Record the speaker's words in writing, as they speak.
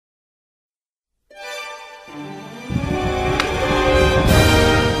What's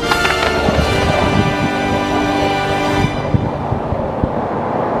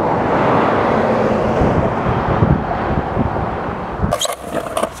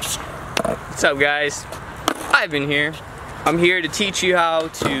up, guys? Ivan here. I'm here to teach you how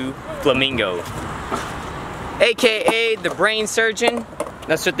to flamingo, aka the brain surgeon.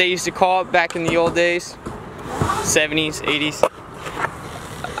 That's what they used to call it back in the old days, 70s, 80s.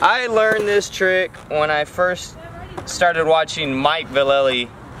 I learned this trick when I first started watching Mike Vallely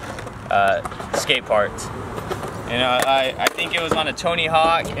skate parts. And I think it was on a Tony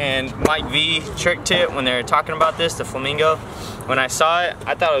Hawk and Mike V trick tip when they were talking about this, the flamingo. When I saw it,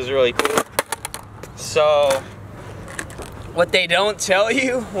 I thought it was really cool. So, what they don't tell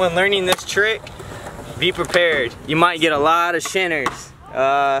you when learning this trick, be prepared. You might get a lot of shinners.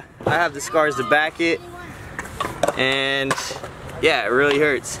 I have the scars to back it, and yeah, it really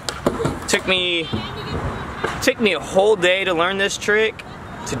hurts. Took me a whole day to learn this trick,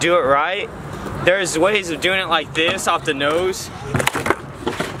 to do it right. There's ways of doing it like this, off the nose,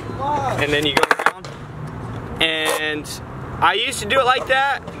 and then you go around. And I used to do it like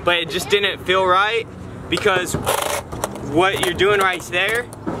that, but it just didn't feel right, because what you're doing right there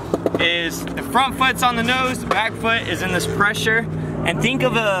is the front foot's on the nose, the back foot is in this pressure. And think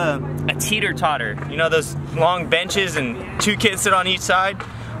of a teeter-totter. You know those long benches and two kids sit on each side?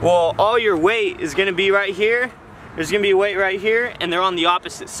 Well, all your weight is gonna be right here. There's gonna be weight right here, and they're on the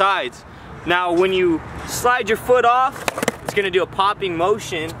opposite sides. Now, when you slide your foot off, it's gonna do a popping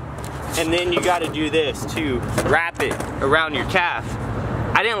motion, and then you gotta do this to wrap it around your calf.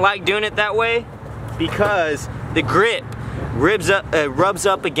 I didn't like doing it that way because the grip rubs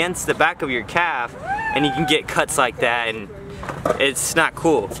up against the back of your calf, and you can get cuts like that, and it's not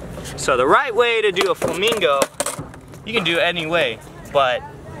cool. So the right way to do a flamingo, you can do it any way, but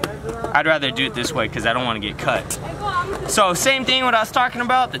I'd rather do it this way because I don't want to get cut. So same thing what I was talking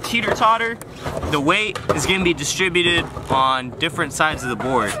about, the teeter-totter, the weight is going to be distributed on different sides of the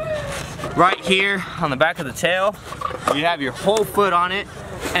board. Right here on the back of the tail, you have your whole foot on it,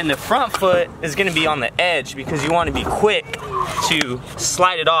 and the front foot is going to be on the edge because you want to be quick to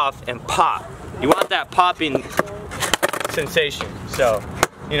slide it off and pop. You want that popping sensation. So,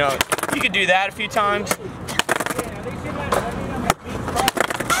 you know, you could do that a few times.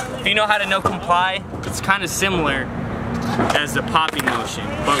 If you know how to no comply, it's kind of similar as the popping motion,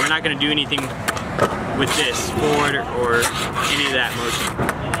 but we're not going to do anything with this forward or any of that motion.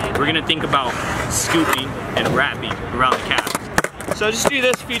 We're going to think about scooping and wrapping around the calf. So just do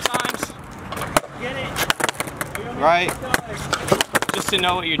this a few times, right? Just to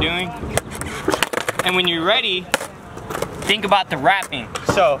know what you're doing. And when you're ready, think about the wrapping.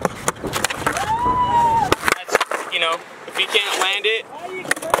 So, that's, you know, if you can't land it,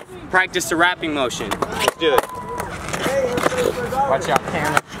 practice the wrapping motion. Let's do it. Watch out,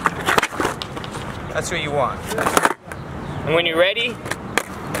 camera. That's what you want. And when you're ready,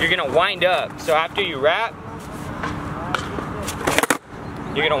 you're gonna wind up. So after you wrap,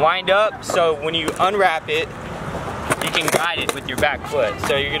 you're gonna wind up, so when you unwrap it, you can guide it with your back foot.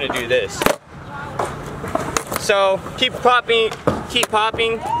 So you're gonna do this. So keep popping, keep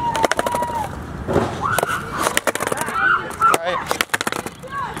popping. Alright.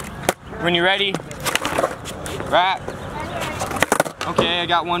 When you're ready, wrap. Okay, I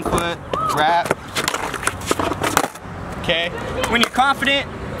got one foot, wrap. Okay, when you're confident,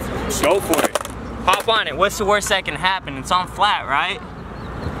 go for it. Hop on it. What's the worst that can happen? It's on flat, right?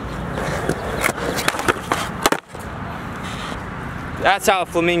 That's how a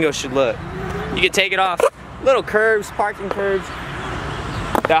flamingo should look. You can take it off little curves, parking curves.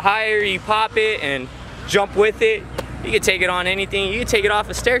 The higher you pop it and jump with it, you can take it on anything. You can take it off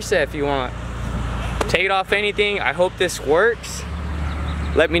a stair set if you want. Take it off anything. I hope this works.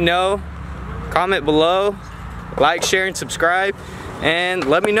 Let me know. Comment below. Like, share, and subscribe. And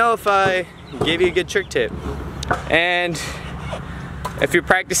let me know if I gave you a good trick tip. And if you're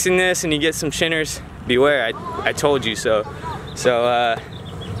practicing this and you get some shinners, beware. I told you so. So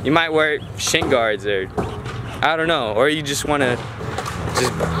you might wear shin guards, or I don't know, or you just want to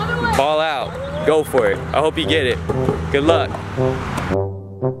just ball out. Go for it. I hope you get it. Good luck.